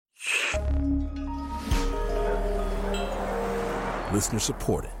Listener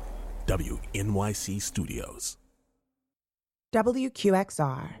supported. WNYC Studios.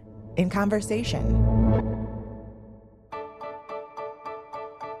 WQXR, in conversation.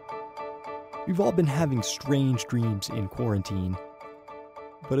 We've all been having strange dreams in quarantine.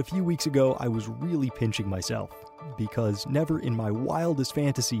 But a few weeks ago, I was really pinching myself, because never in my wildest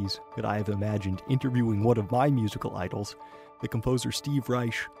fantasies could I have imagined interviewing one of my musical idols, the composer Steve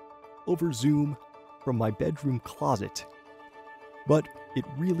Reich, over Zoom from my bedroom closet. But it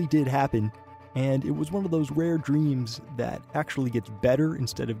really did happen, and it was one of those rare dreams that actually gets better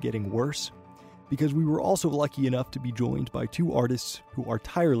instead of getting worse, because we were also lucky enough to be joined by two artists who are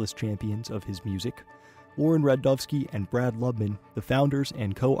tireless champions of his music, Lauren Radnofsky and Brad Lubman, the founders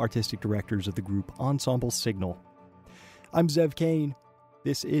and co-artistic directors of the group Ensemble Signal. I'm Zev Kane.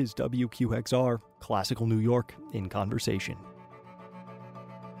 This is WQXR, Classical New York in Conversation.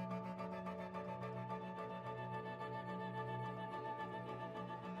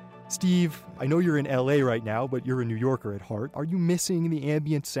 Steve, I know you're in LA right now, but you're a New Yorker at heart. Are you missing the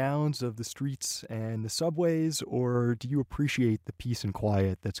ambient sounds of the streets and the subways, or do you appreciate the peace and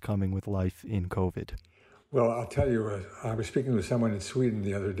quiet that's coming with life in COVID? Well, I'll tell you, I was speaking with someone in Sweden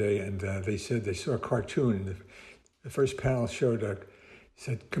the other day, and they said they saw a cartoon, and the first panel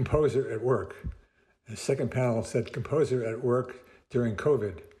said composer at work. The second panel said composer at work during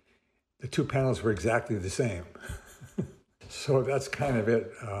COVID. The two panels were exactly the same. So that's kind of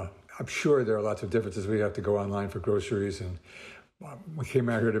it. I'm sure there are lots of differences. We have to go online for groceries, and we came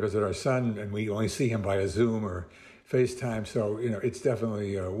out here to visit our son, and we only see him via Zoom or FaceTime. So, it's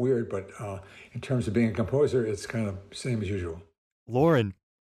definitely weird, but in terms of being a composer, it's kind of same as usual. Lauren,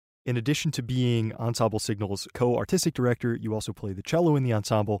 in addition to being Ensemble Signal's co-artistic director, you also play the cello in the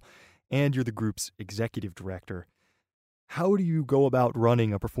ensemble, and you're the group's executive director. How do you go about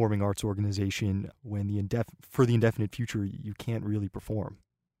running a performing arts organization when for the indefinite future you can't really perform?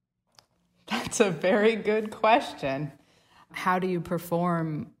 That's a very good question. How do you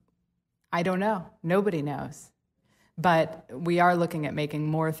perform? I don't know. Nobody knows. But we are looking at making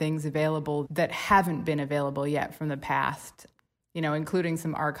more things available that haven't been available yet from the past, including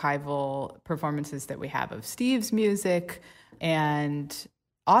some archival performances that we have of Steve's music, and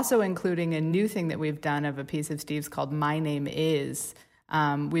also including a new thing that we've done of a piece of Steve's called My Name Is.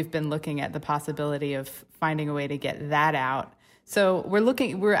 We've been looking at the possibility of finding a way to get that out. So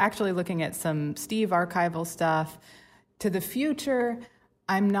we're actually looking at some Steve archival stuff. To the future,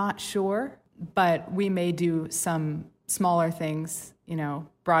 I'm not sure, but we may do some smaller things,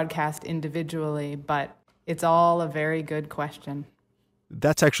 broadcast individually, but it's all a very good question.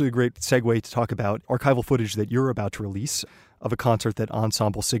 That's actually a great segue to talk about archival footage that you're about to release of a concert that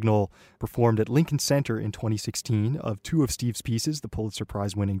Ensemble Signal performed at Lincoln Center in 2016 of two of Steve's pieces, the Pulitzer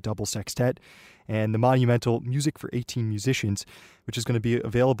Prize-winning Double Sextet and the monumental Music for 18 Musicians, which is going to be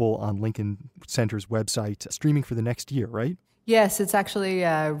available on Lincoln Center's website, streaming for the next year, right? Yes, it's actually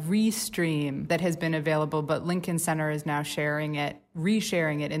a restream that has been available, but Lincoln Center is now resharing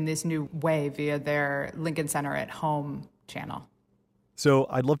it in this new way via their Lincoln Center at Home channel. So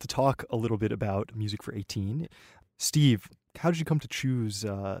I'd love to talk a little bit about Music for 18. Steve, how did you come to choose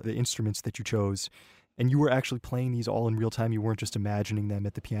the instruments that you chose? And you were actually playing these all in real time? You weren't just imagining them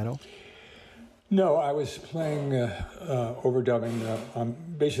at the piano? No, I was playing overdubbing. I'm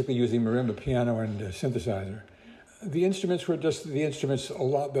basically using marimba piano and synthesizer. The instruments were just the instruments a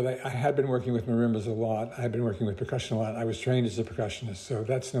lot that I had been working with marimbas a lot. I had been working with percussion a lot. I was trained as a percussionist, so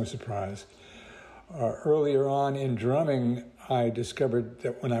that's no surprise. Earlier on in drumming, I discovered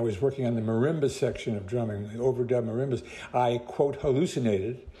that when I was working on the marimba section of drumming, the overdub marimbas, I, quote,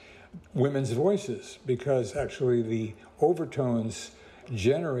 hallucinated women's voices, because actually the overtones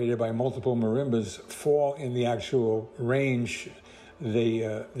generated by multiple marimbas fall in the actual range.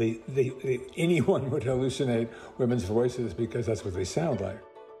 Anyone would hallucinate women's voices because that's what they sound like.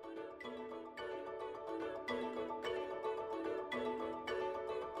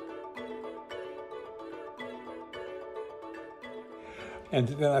 And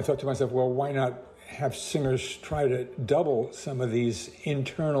then I thought to myself, well, why not have singers try to double some of these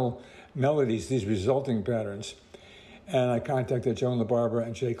internal melodies, these resulting patterns? And I contacted Joan LaBarbera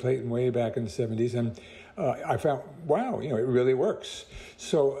and Jay Clayton way back in the 70s, and I found, wow, it really works.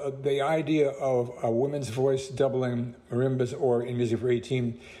 So the idea of a woman's voice doubling marimbas, or in Music for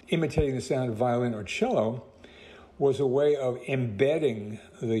 18, imitating the sound of violin or cello, was a way of embedding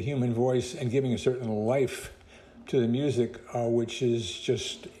the human voice and giving a certain life to the music, which is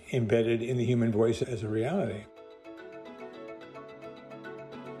just embedded in the human voice as a reality.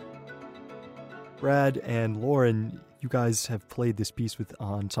 Brad and Lauren, you guys have played this piece with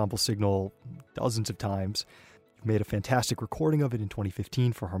Ensemble Signal dozens of times. You made a fantastic recording of it in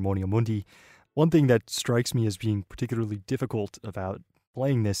 2015 for Harmonia Mundi. One thing that strikes me as being particularly difficult about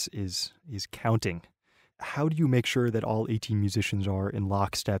playing this is counting. How do you make sure that all 18 musicians are in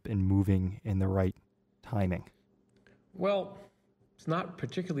lockstep and moving in the right timing? Well, it's not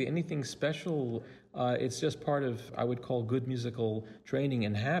particularly anything special. It's just part of, I would call, good musical training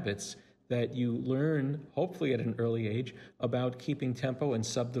and habits that you learn, hopefully at an early age, about keeping tempo and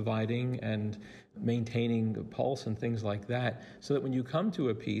subdividing and maintaining pulse and things like that, so that when you come to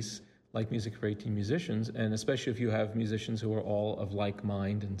a piece like Music for 18 Musicians, and especially if you have musicians who are all of like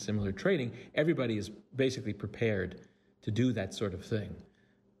mind and similar training, everybody is basically prepared to do that sort of thing.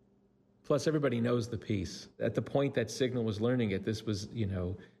 Plus, everybody knows the piece. At the point that Signal was learning it, this was,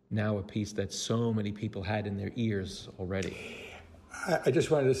 now a piece that so many people had in their ears already. I just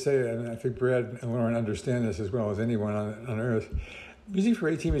wanted to say, and I think Brad and Lauren understand this as well as anyone on earth, Music for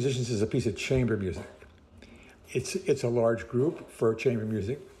 18 Musicians is a piece of chamber music. It's a large group for chamber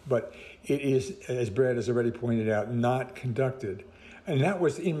music, but it is, as Brad has already pointed out, not conducted. And that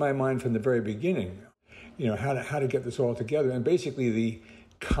was in my mind from the very beginning, how to get this all together. And basically the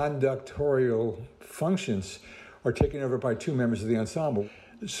conductorial functions are taken over by two members of the ensemble.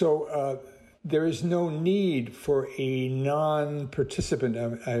 So there is no need for a non-participant,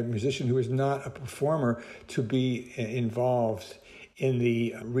 a musician who is not a performer, to be involved in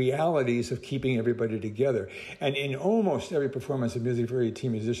the realities of keeping everybody together. And in almost every performance of Music for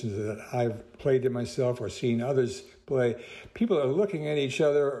 18 Musicians that I've played it myself or seen others play, people are looking at each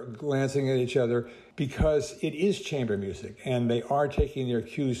other, glancing at each other, because it is chamber music, and they are taking their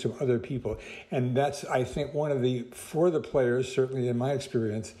cues from other people. And that's, I think, for the players, certainly in my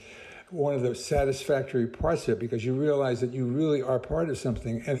experience, one of the satisfactory parts of it, because you realize that you really are part of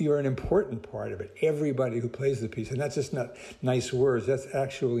something and you're an important part of it. Everybody who plays the piece, and that's just not nice words, that's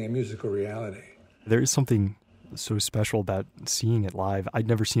actually a musical reality. There is something so special about seeing it live. I'd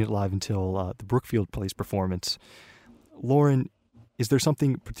never seen it live until the Brookfield Place performance. Lauren, is there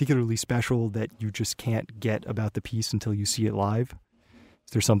something particularly special that you just can't get about the piece until you see it live?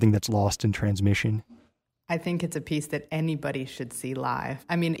 Is there something that's lost in transmission? I think it's a piece that anybody should see live.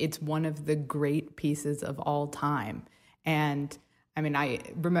 I mean, it's one of the great pieces of all time. And I mean, I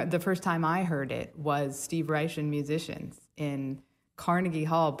remember the first time I heard it was Steve Reich and Musicians in Carnegie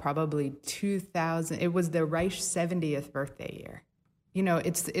Hall, probably 2000. It was the Reich 70th birthday year.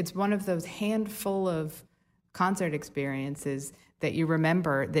 It's one of those handful of concert experiences that you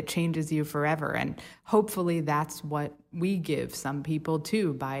remember that changes you forever. And hopefully that's what we give some people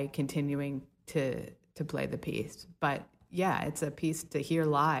too by continuing to play the piece. But yeah, it's a piece to hear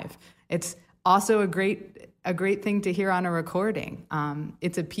live. It's also a great thing to hear on a recording.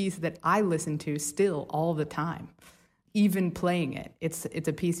 It's a piece that I listen to still all the time, even playing it. It's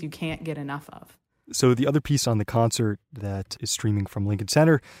a piece you can't get enough of. So the other piece on the concert that is streaming from Lincoln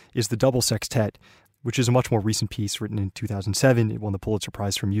Center is the Double Sextet, which is a much more recent piece written in 2007. It won the Pulitzer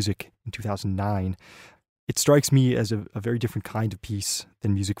Prize for Music in 2009. It strikes me as a very different kind of piece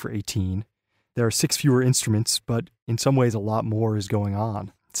than Music for 18. There are 6 fewer instruments, but in some ways a lot more is going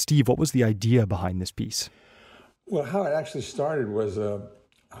on. Steve, what was the idea behind this piece? Well, how it actually started was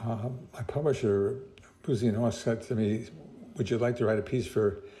my publisher, Boozy and Hoss, said to me, would you like to write a piece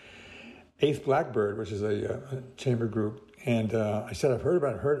for Eighth Blackbird, which is a chamber group? And I said, I've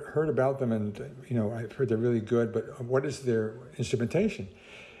heard about them, and I've heard they're really good, but what is their instrumentation?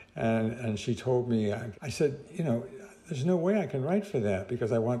 And she told me, I said, there's no way I can write for that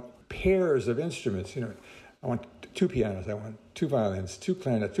because I want pairs of instruments. I want 2 pianos, I want 2 violins, 2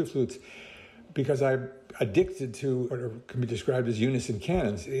 clarinets, 2 flutes, because I'm addicted to what can be described as unison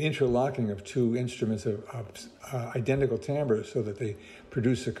canons, the interlocking of 2 instruments of identical timbre so that they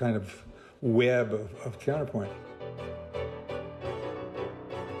produce a kind of web of counterpoint.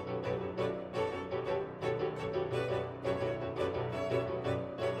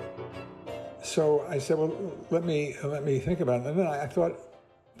 So I said, well, let me think about it. And then I thought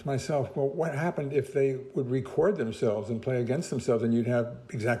to myself, well, what happened if they would record themselves and play against themselves, and you'd have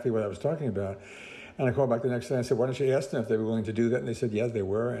exactly what I was talking about? And I called back the next day and I said, why don't you ask them if they were willing to do that? And they said, yes, they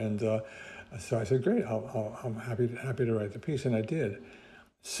were. And so I said, great, I'm happy to write the piece, and I did.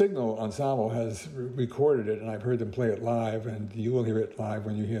 Signal Ensemble has recorded it, and I've heard them play it live, and you will hear it live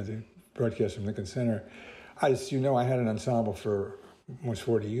when you hear the broadcast from Lincoln Center. As you know, I had an ensemble for almost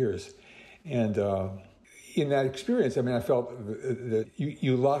 40 years. And in that experience, I felt that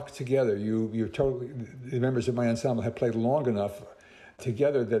you lock together. The members of my ensemble had played long enough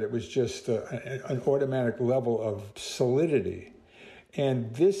together that it was just an automatic level of solidity.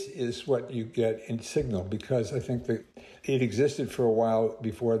 And this is what you get in Signal, because I think that it existed for a while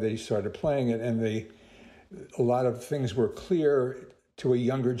before they started playing it, and a lot of things were clear to a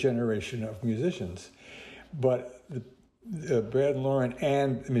younger generation of musicians. But Brad and Lauren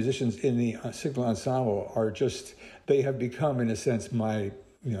and the musicians in the Signal Ensemble are just, they have become, in a sense, my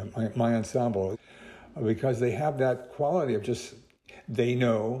ensemble, because they have that quality of just, they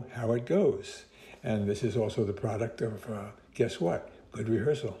know how it goes. And this is also the product of, guess what? Good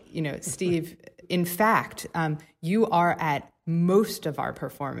rehearsal. Steve, in fact, you are at most of our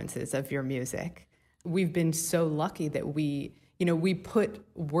performances of your music. We've been so lucky that we put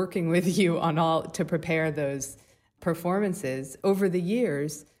working with you on all to prepare those performances over the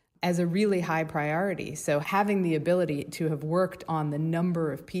years as a really high priority. So having the ability to have worked on the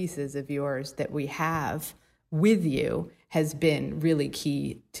number of pieces of yours that we have with you has been really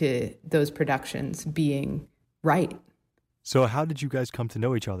key to those productions being right. So how did you guys come to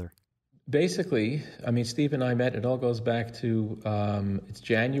know each other? Basically, Steve and I met, it all goes back to, it's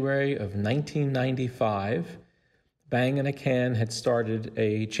January of 1995. Bang and a Can had started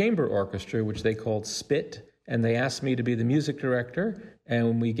a chamber orchestra, which they called Spit, and they asked me to be the music director.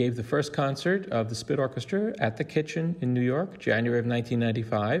 And we gave the first concert of the Spit Orchestra at the Kitchen in New York, January of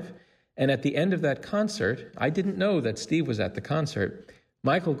 1995. And at the end of that concert, I didn't know that Steve was at the concert.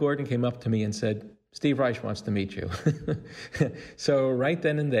 Michael Gordon came up to me and said, "Steve Reich wants to meet you." So right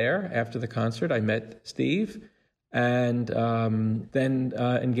then and there, after the concert, I met Steve, and then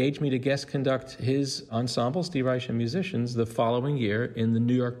engaged me to guest conduct his ensemble, Steve Reich and Musicians, the following year in the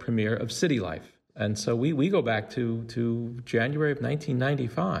New York premiere of City Life. And so we go back to January of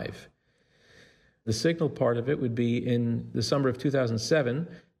 1995. The Signal part of it would be in the summer of 2007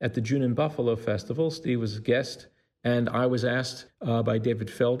 at the June in Buffalo Festival. Steve was a guest, and I was asked by David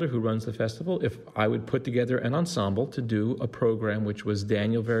Felder, who runs the festival, if I would put together an ensemble to do a program which was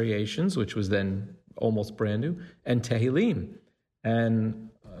Daniel Variations, which was then almost brand new, and Tehillim. And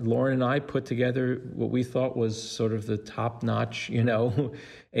Lauren and I put together what we thought was sort of the top-notch,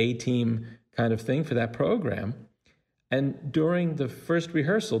 A-team kind of thing for that program. And during the first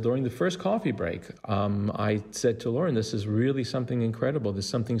rehearsal, during the first coffee break, I said to Lauren, this is really something incredible. There's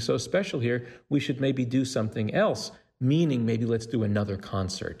something so special here. We should maybe do something else, meaning maybe let's do another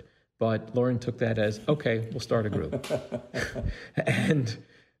concert. But Lauren took that as, okay, we'll start a group. and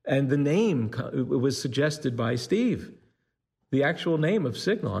the name was suggested by Steve. The actual name of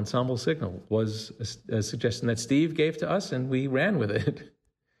Signal, Ensemble Signal, was a suggestion that Steve gave to us, and we ran with it.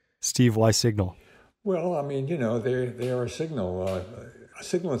 Steve, why Signal? Well, they are a signal. A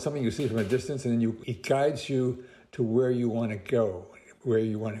signal is something you see from a distance, and then it guides you to where you want to go,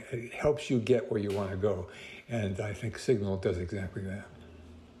 it helps you get where you want to go. And I think Signal does exactly that.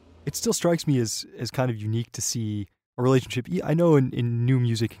 It still strikes me as kind of unique to see a relationship. I know in new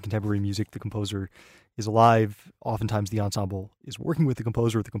music and contemporary music, the composer is alive. Oftentimes the ensemble is working with the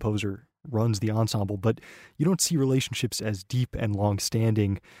composer runs the ensemble, but you don't see relationships as deep and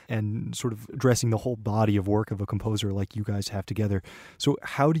long-standing and sort of addressing the whole body of work of a composer like you guys have together. So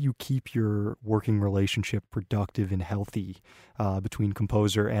how do you keep your working relationship productive and healthy between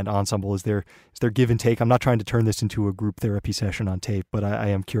composer and ensemble? Is there give and take? I'm not trying to turn this into a group therapy session on tape, but I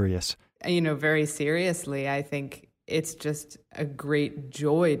am curious. Very seriously, I think it's just a great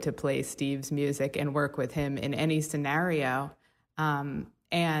joy to play Steve's music and work with him in any scenario.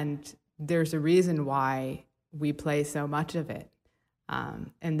 And there's a reason why we play so much of it.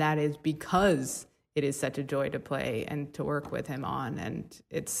 And that is because it is such a joy to play and to work with him on. And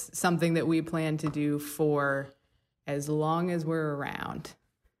it's something that we plan to do for as long as we're around.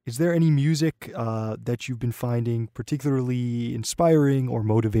 Is there any music that you've been finding particularly inspiring or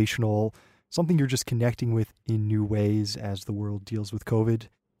motivational, something you're just connecting with in new ways as the world deals with COVID?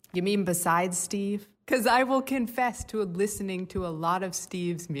 You mean besides Steve? Because I will confess to listening to a lot of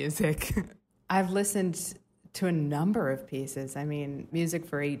Steve's music. I've listened to a number of pieces. Music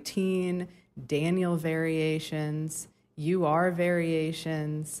for 18, Daniel Variations, You Are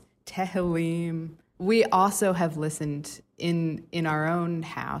Variations, Tehillim. We also have listened in our own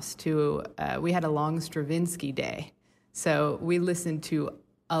house to, we had a long Stravinsky day. So we listened to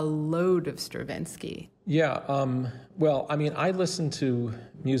a load of Stravinsky. Yeah, I listen to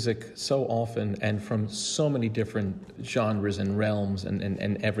music so often and from so many different genres and realms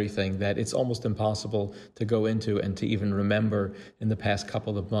and everything that it's almost impossible to go into and to even remember in the past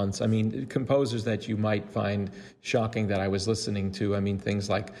couple of months. Composers that you might find shocking that I was listening to, things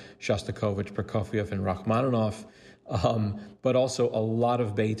like Shostakovich, Prokofiev, and Rachmaninoff, but also a lot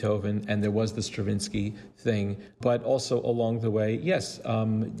of Beethoven, and there was the Stravinsky thing, but also along the way, yes,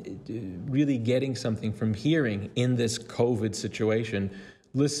 really getting something from hearing in this COVID situation,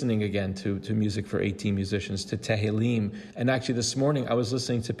 listening again to music for 18 musicians, to Tehillim. And actually this morning I was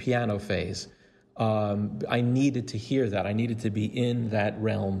listening to Piano Phase, I needed to hear that. I needed to be in that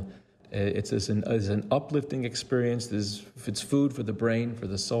realm. It's as an uplifting experience. It's food for the brain, for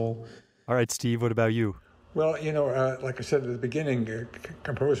the soul. All right, Steve, what about you? Well, like I said at the beginning,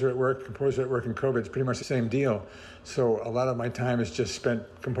 composer at work and COVID, it's pretty much the same deal. So a lot of my time is just spent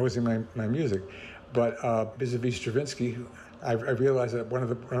composing my music. But vis-a-vis Stravinsky, I realized that one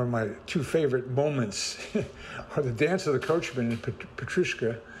of my two favorite moments are the Dance of the Coachman in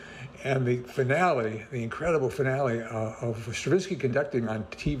Petrushka and the finale, the incredible finale of Stravinsky conducting on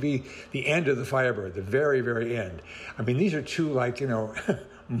TV, the end of the Firebird, the very, very end. I mean, these are two,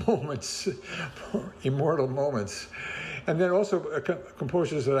 moments, immortal moments. And then also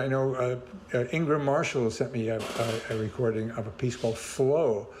composers that I know, Ingram Marshall sent me a recording of a piece called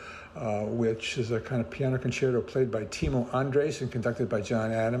Flow, which is a kind of piano concerto played by Timo Andres and conducted by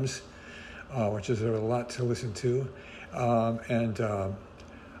John Adams, which is a lot to listen to.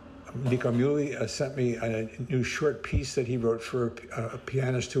 Nico Muley sent me a new short piece that he wrote for a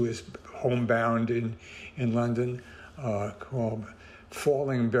pianist who is homebound in London called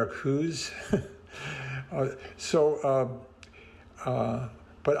Falling Berceuse. But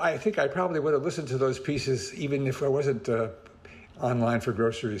I think I probably would have listened to those pieces even if I wasn't online for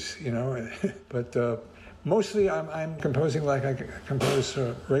groceries, But mostly I'm composing like I compose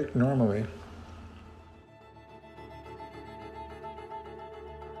right normally.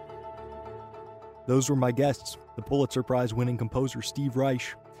 Those were my guests, the Pulitzer Prize-winning composer Steve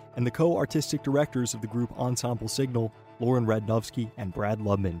Reich and the co-artistic directors of the group Ensemble Signal, Lauren Radnofsky and Brad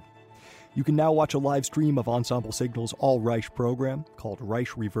Lubman. You can now watch a live stream of Ensemble Signal's All Reich program called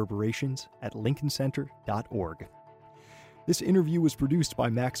Reich Reverberations at lincolncenter.org. This interview was produced by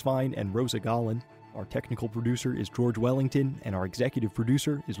Max Vine and Rosa Gallen. Our technical producer is George Wellington, and our executive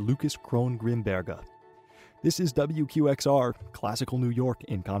producer is Lucas Krohn-Grimberga. This is WQXR, Classical New York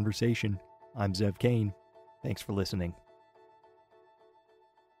in Conversation. I'm Zev Kane. Thanks for listening.